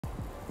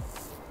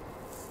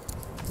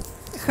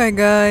Hi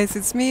guys,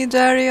 it's me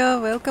Daria,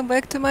 welcome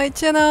back to my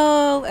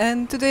channel,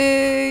 and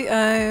today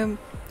I'm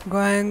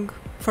going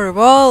for a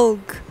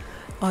walk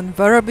on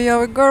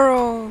Vorobyovy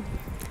Gory,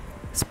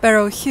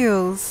 Sparrow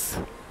Hills.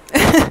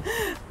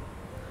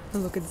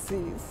 Look at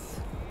this,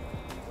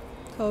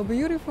 how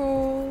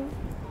beautiful!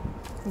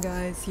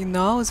 Guys, you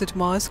know that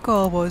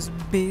Moscow was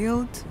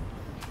built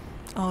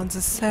on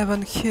the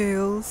 7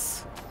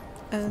 hills,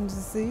 and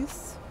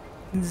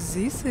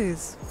this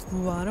is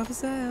one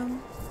of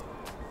them.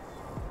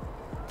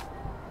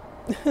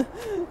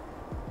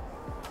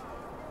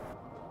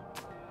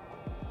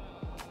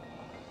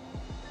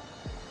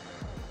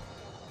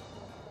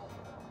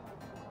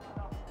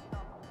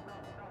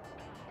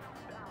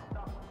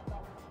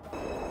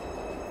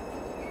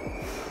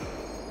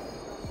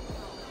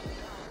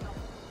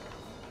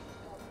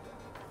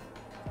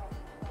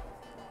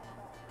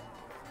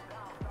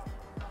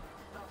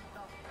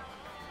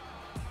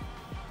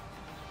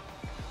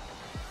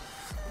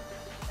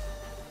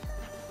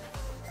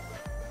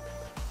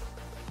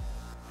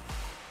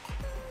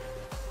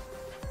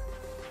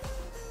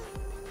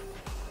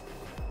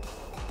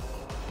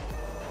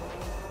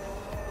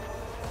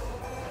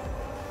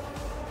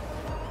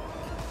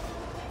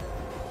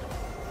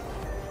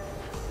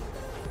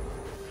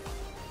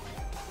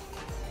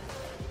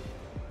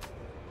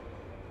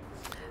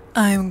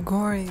 I'm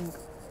going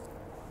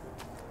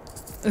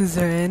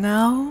there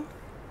now.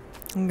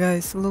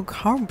 Guys, look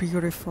how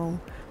beautiful.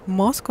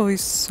 Moscow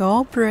is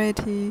so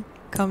pretty.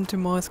 Come to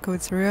Moscow,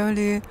 it's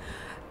really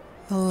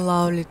a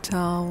lovely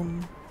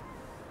town.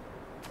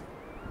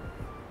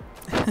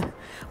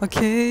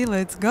 Okay,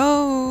 let's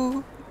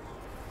go.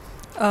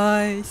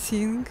 I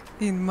sing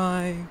in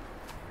my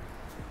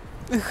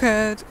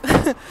head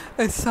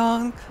a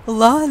song,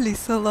 La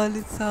Lisa, La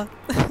Lisa.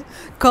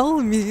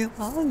 Call me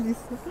La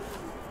Lisa.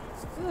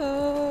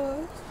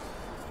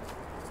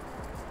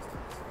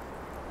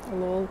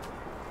 Lol.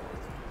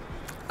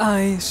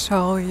 I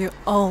show you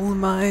all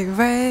my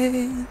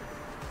way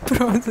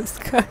from the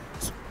sky.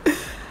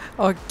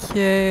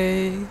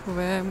 Okay,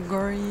 where I'm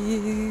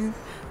going.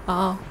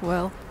 Ah,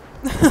 well.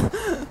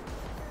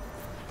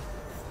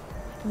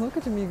 Look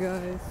at me,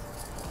 guys.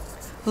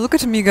 Look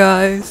at me,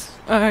 guys.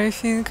 I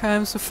think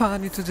I'm so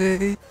funny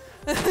today.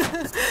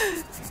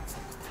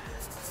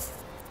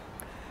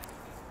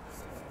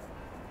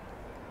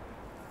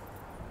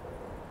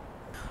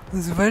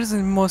 This weather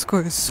in Moscow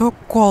is so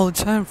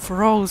cold. I'm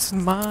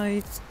frozen.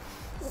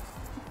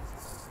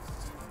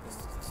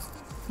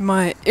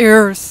 My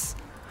ears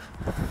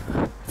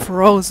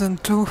frozen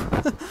too.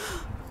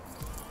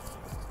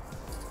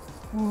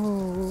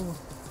 Whoa.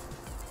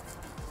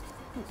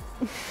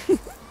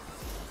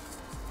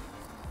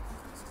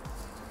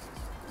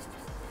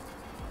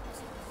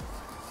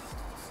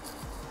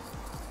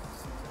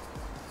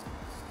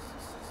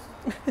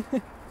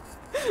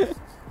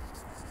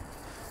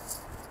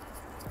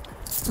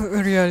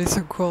 Really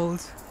so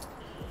cold.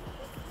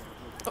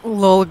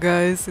 Lol,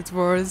 guys, it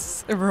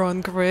was a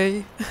wrong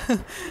way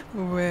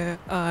where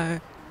I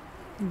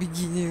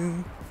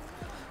beginning,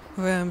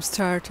 where I'm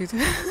started.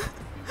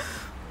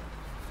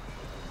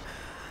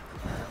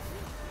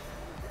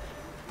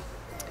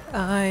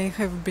 I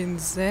have been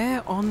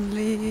there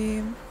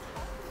only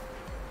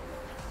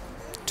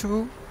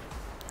 2,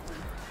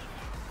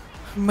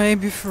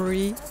 maybe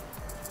 3.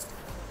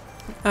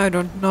 I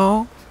don't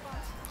know.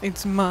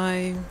 It's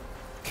my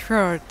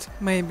third,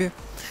 maybe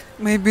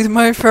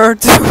my third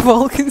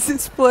walk in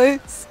this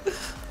place.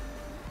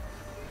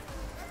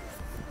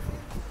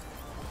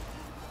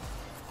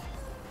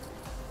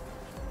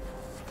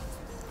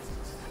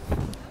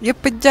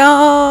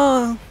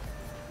 Yeppa.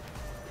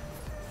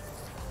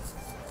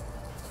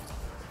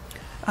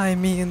 I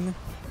mean,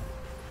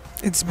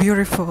 it's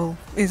beautiful,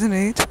 isn't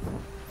it?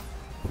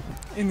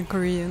 In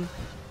Korean.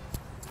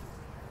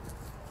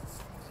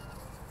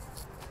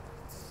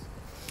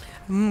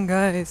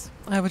 Guys,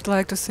 I would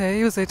like to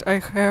say that I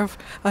have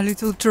a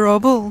little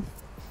trouble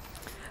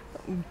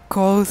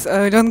because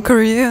I learn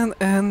Korean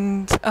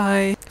and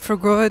I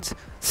forgot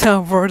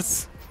some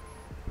words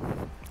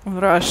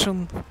in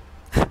Russian.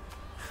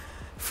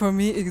 For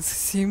me, it's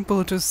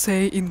simple to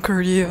say in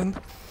Korean.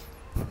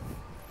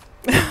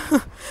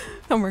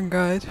 Oh my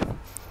god.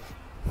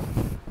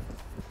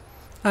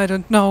 I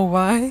don't know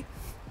why,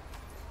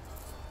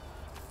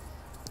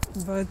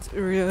 but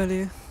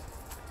really.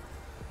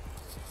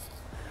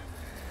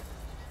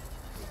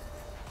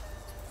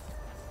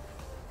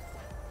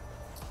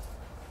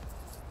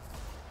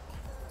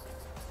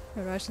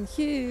 Russian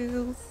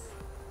hills.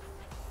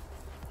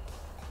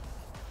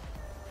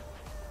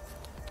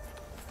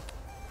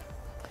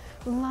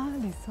 La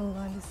Lisa,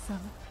 La Lisa.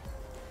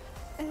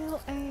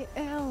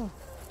 L-A-L.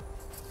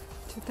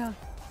 Чита.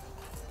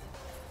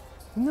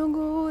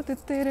 Ногу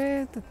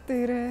ты-тыре,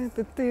 ты-тыре,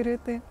 ты-тыре,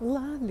 ты.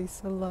 La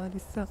Lisa, La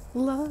Lisa,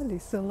 La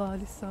Lisa, La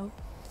Lisa.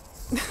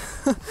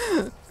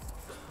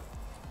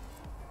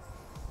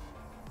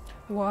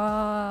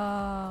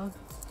 Wow.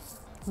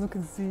 Look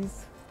at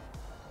this.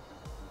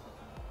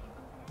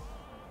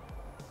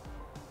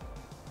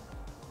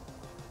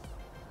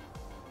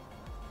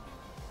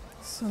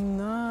 So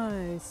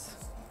nice.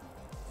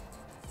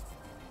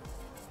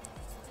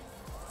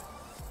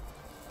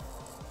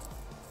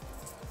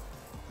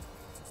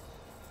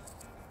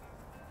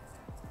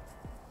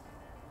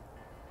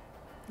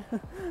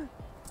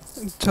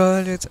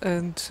 Toilet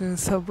and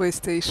subway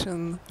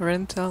station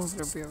rental,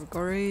 Vorobyovy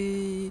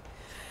Gory.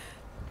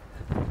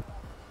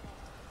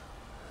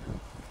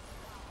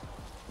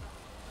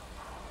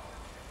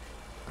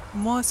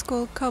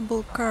 Moscow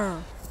cable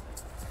car.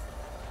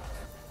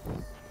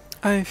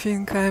 I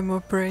think I'm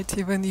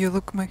operative when you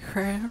look my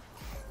hair.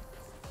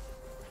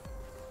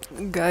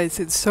 Guys,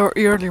 it's so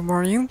early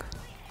morning.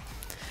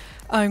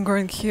 I'm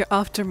going here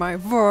after my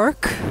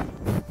work.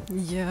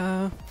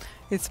 Yeah,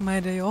 it's my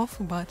day off,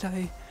 but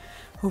I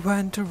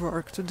went to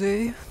work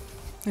today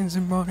in the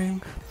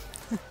morning.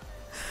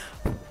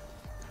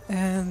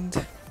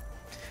 And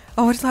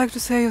I would like to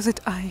say that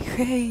I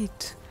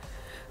hate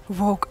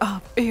woke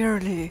up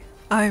early.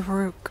 I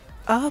woke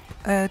up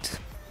at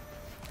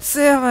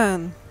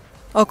 7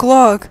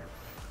 o'clock,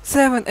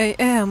 7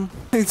 a.m.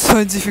 It's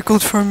so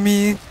difficult for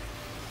me.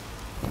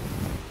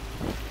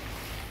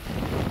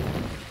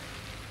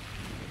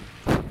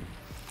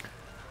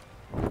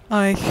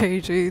 I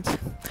hate it.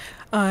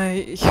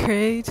 I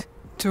hate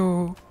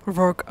to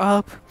wake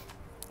up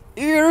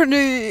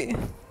early.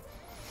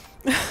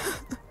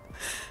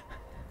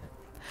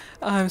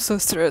 I'm so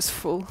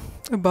stressful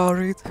about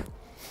it.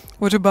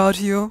 What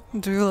about you?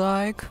 Do you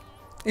like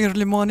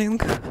early morning?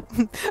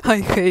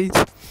 I hate.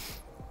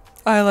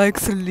 I like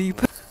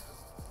sleep.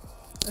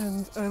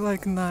 And I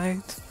like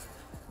night.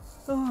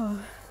 Oh.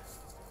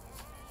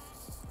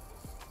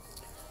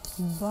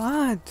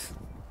 But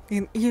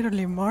in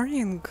early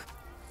morning,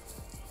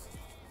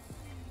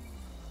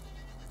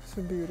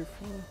 so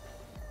beautiful.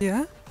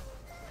 Yeah?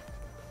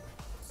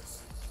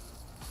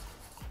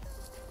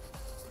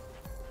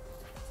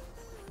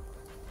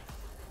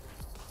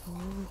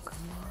 Oh,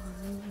 come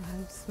on,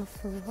 I'm so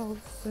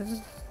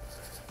frozen.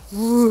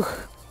 Ooh.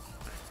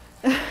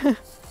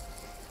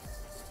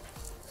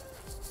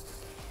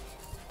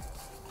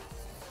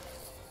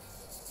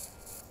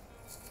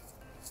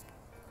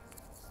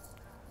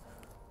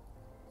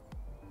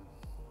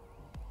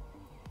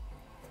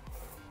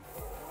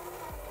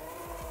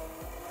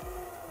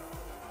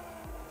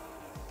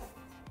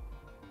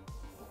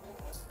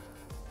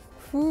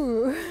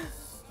 Ooh.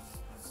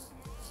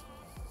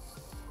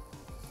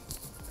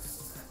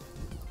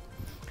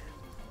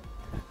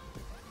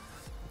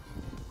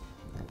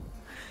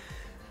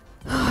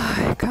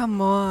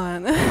 Come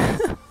on.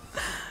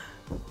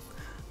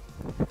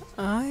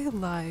 I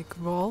like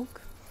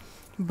walk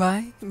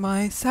by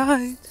my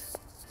side.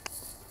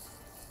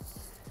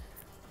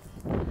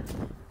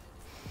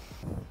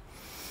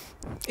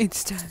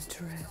 It's time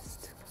to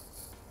rest.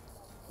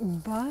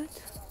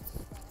 But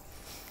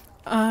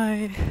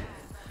I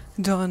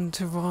don't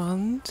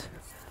want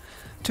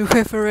to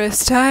have a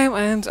rest time,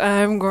 and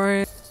I'm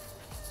going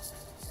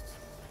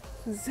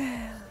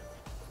there.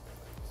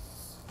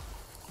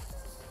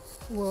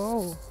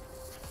 Whoa.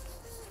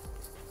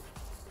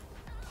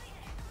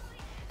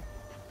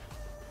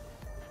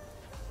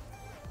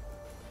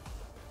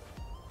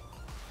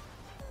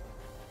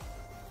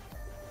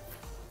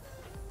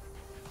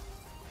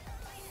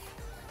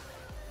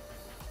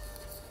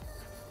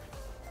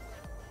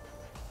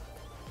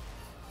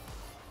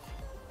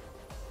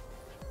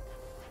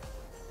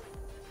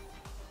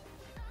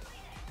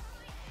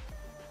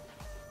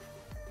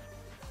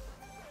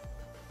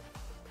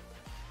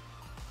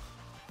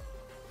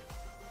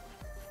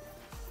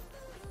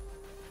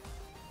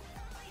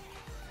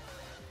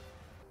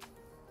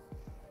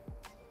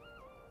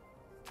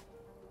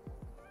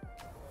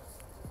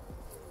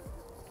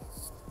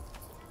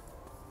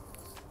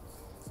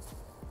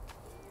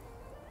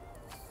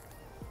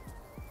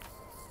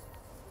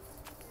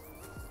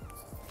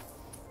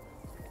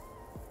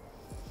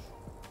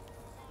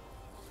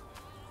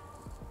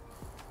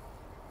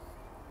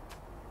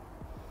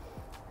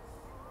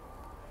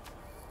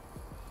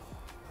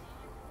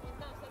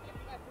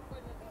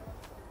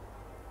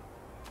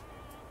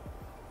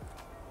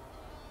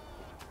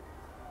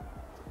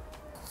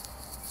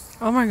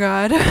 Oh my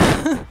god.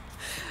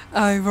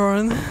 I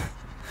run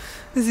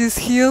this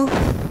hill,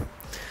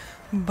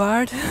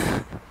 but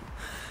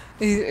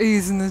it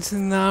isn't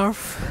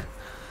enough.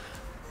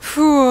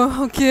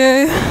 Phew,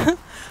 okay.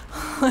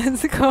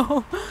 Let's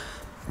go.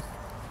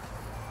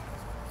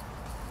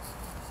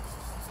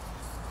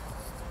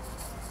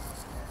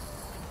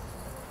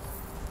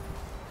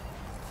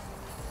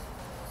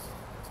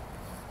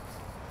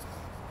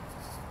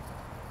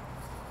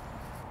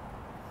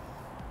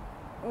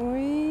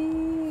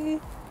 Wee.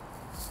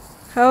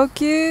 How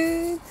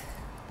cute!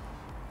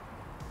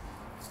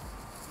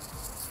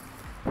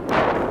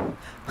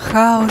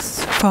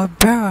 House for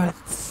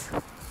birds.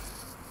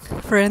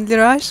 Friendly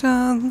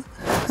Russian.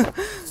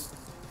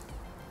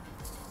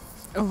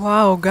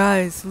 Wow,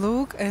 guys,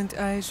 look, and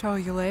I show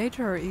you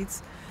later.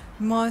 It's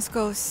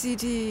Moscow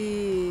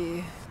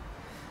City.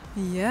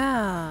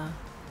 Yeah.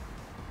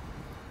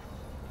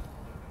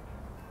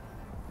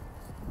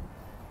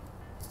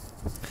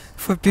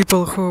 for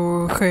people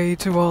who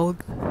hate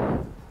Volga.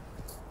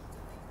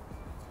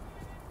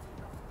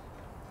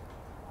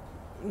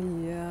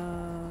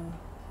 Yeah,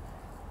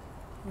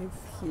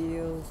 it's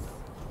hills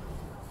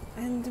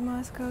and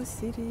Moscow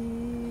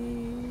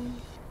City.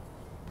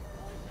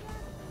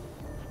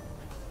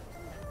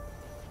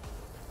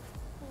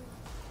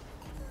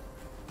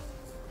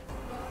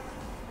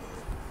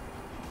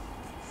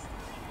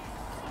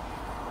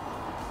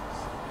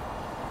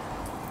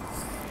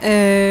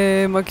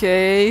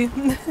 Okay.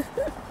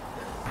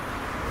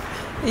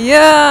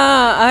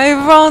 Yeah, I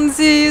want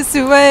this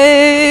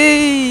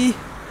way.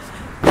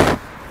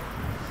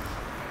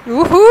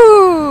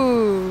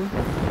 Woohoo!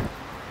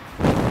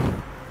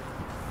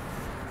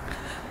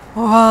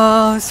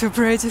 Wow, so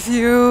pretty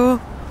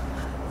view.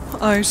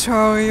 I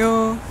show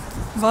you.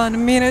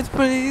 1 minute,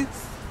 please.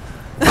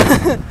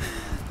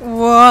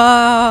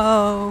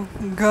 Wow,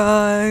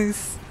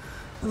 guys,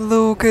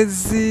 look at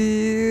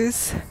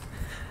this.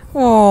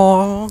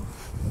 Oh,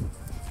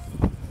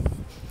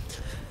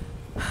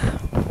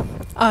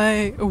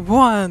 I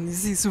won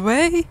this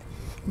way,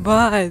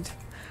 but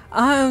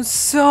I'm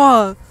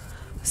so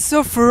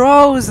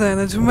frozen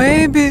and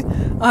maybe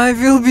I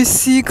will be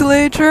sick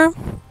later,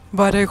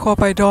 but I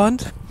hope I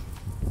don't.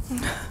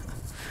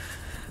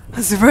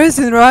 The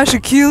weather in Russia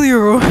kill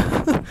you.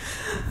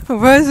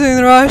 Weather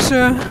in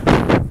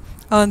Russia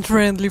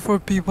unfriendly for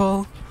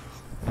people.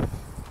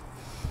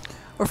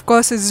 Of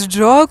course it's a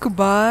joke,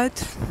 but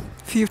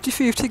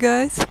 50-50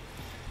 guys.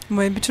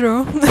 Maybe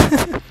true.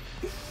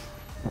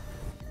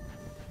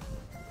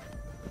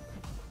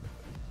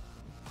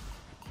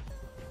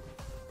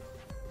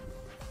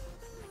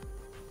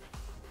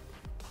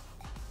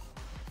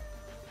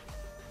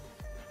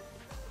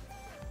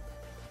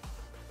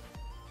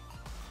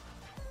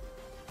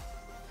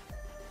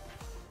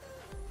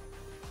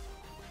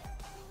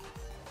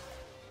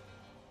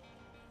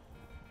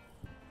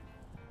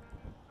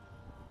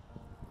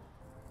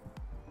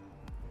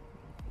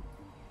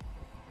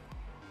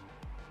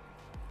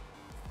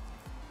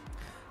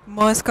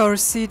 Moscow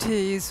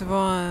city is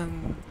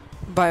one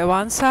by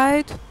one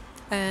side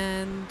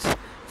and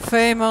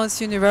famous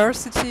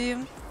university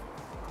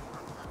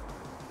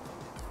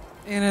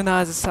in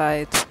another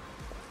side.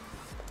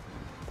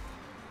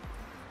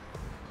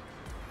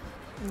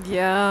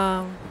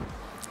 Yeah,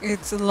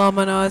 it's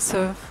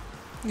Lomonosov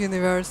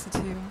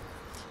University.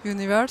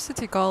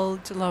 University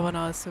called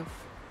Lomonosov.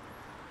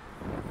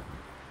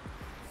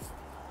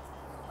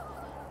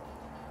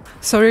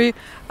 Sorry,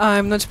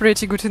 I'm not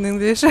pretty good in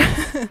English.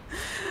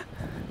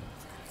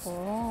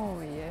 Oh,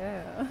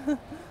 yeah.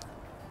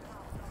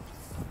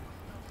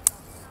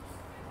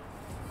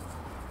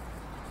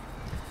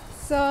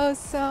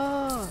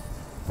 So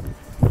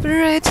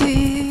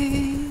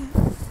pretty.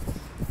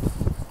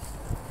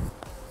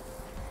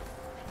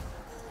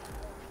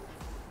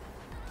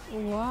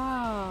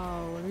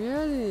 Wow,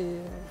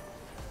 really?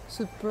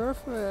 So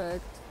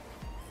perfect.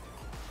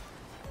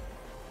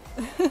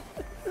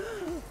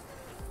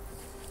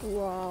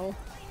 Wow.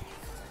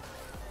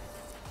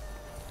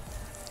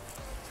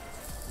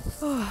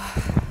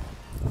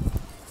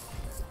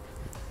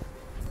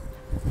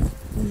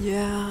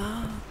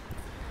 Yeah.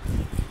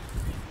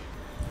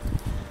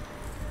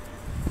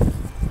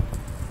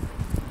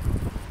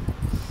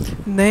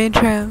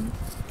 Nature,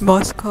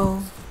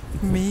 Moscow,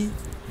 me.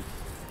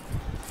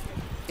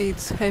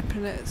 It's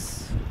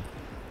happiness.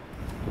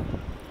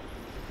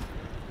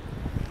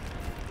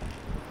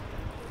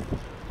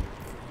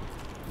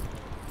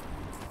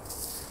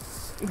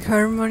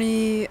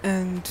 Harmony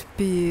and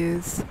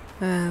peace,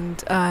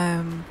 and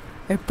I'm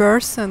a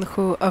person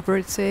who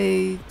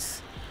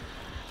appreciates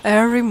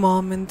every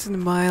moment in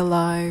my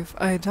life.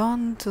 I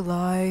don't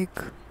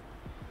like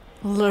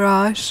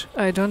rush,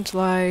 I don't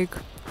like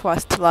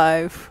fast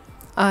life.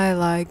 I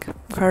like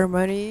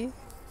harmony.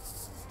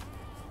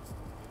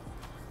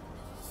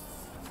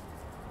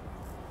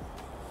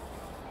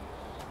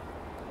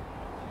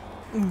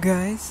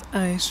 Guys,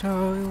 I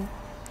show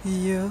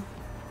you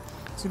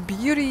the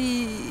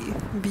beauty.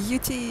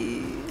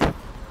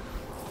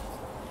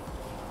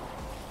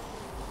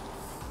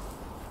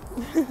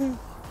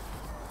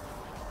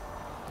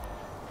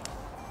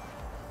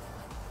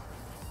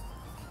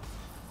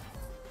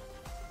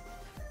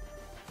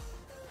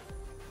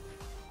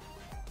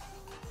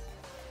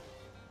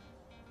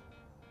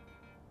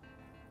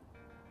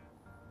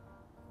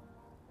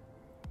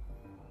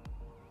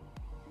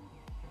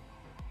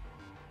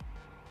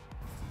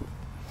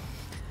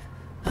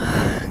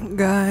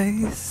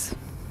 Guys,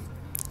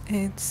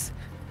 it's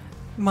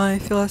my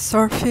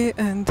philosophy,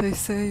 and I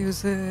say you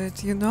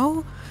that, you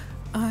know,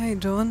 I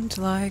don't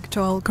like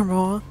talk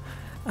more.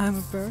 I'm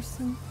a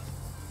person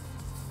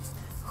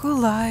who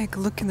like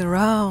looking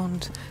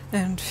around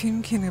and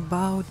thinking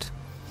about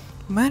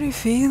many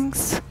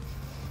things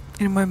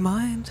in my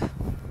mind,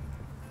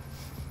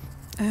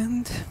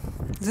 and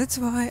that's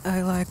why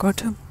I like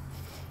autumn.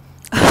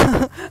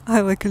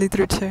 I like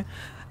literature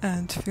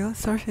and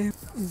philosophy.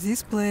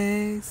 This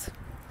place,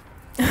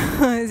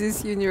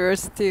 this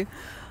university,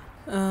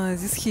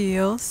 these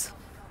hills,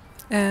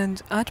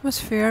 and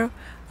atmosphere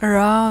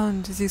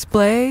around this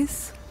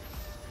place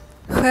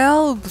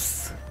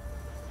helps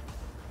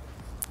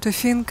to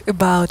think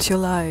about your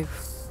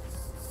life.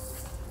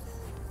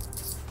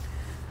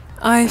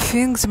 I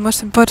think the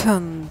most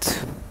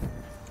important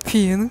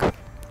thing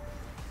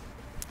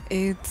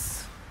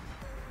is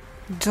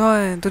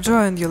to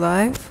join your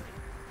life.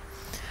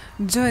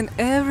 Join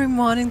every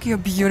morning your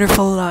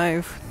beautiful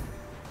life.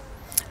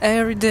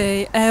 Every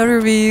day,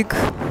 every week,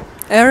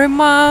 every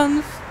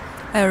month,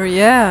 every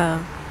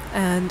year,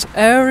 and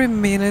every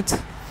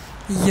minute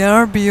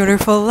your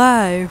beautiful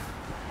life.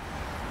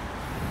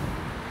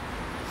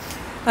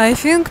 I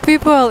think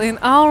people in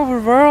our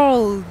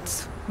world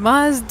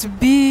must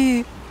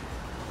be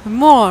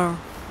more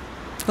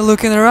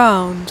looking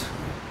around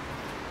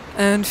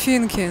and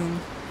thinking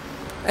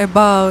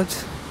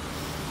about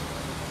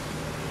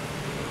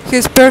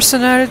his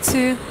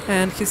personality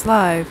and his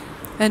life,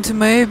 and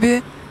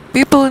maybe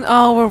people in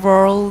our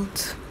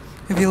world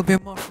will be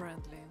more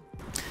friendly,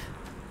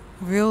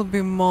 will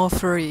be more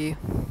free.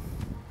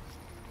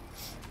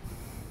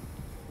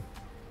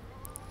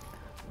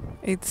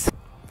 It's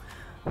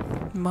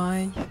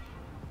my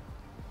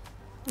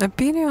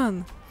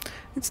opinion.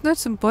 It's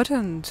not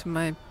important,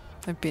 my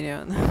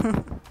opinion.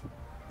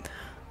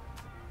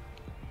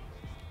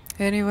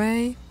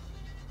 Anyway,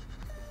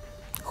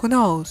 who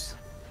knows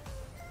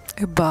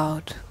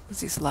about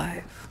this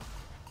life?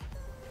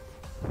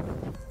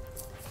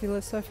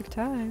 Philosophic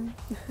time.